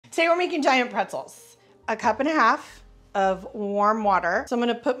Today we're making giant pretzels. 1.5 cups of warm water. So I'm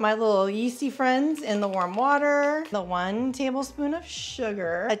gonna put my little yeasty friends in the warm water, the 1 tablespoon of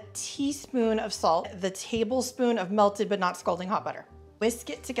sugar, a teaspoon of salt, the tablespoon of melted but not scalding hot butter. Whisk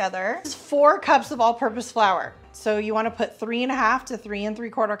it together. This is 4 cups of all-purpose flour. So you wanna put 3.5 to 3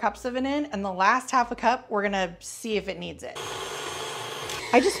 3/4 cups of it in, and the last 1/2 cup, we're gonna see if it needs it.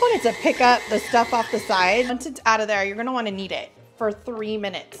 I just wanted to pick up the stuff off the side. Once it's out of there, you're gonna wanna knead it for 3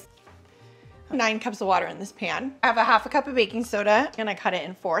 minutes. 9 cups of water in this pan. I have 1/2 cup of baking soda. I'm gonna cut it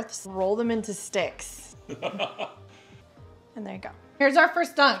in 4ths, roll them into sticks. And there you go. Here's our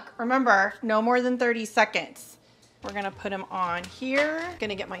first dunk. Remember, no more than 30 seconds. We're gonna put them on here.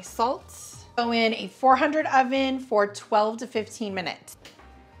 Gonna get my salts. Go in a 400 oven for 12 to 15 minutes.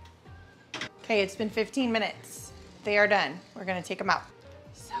 Okay, it's been 15 minutes. They are done. We're gonna take them out.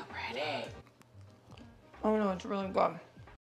 So pretty. Oh no, it's really good.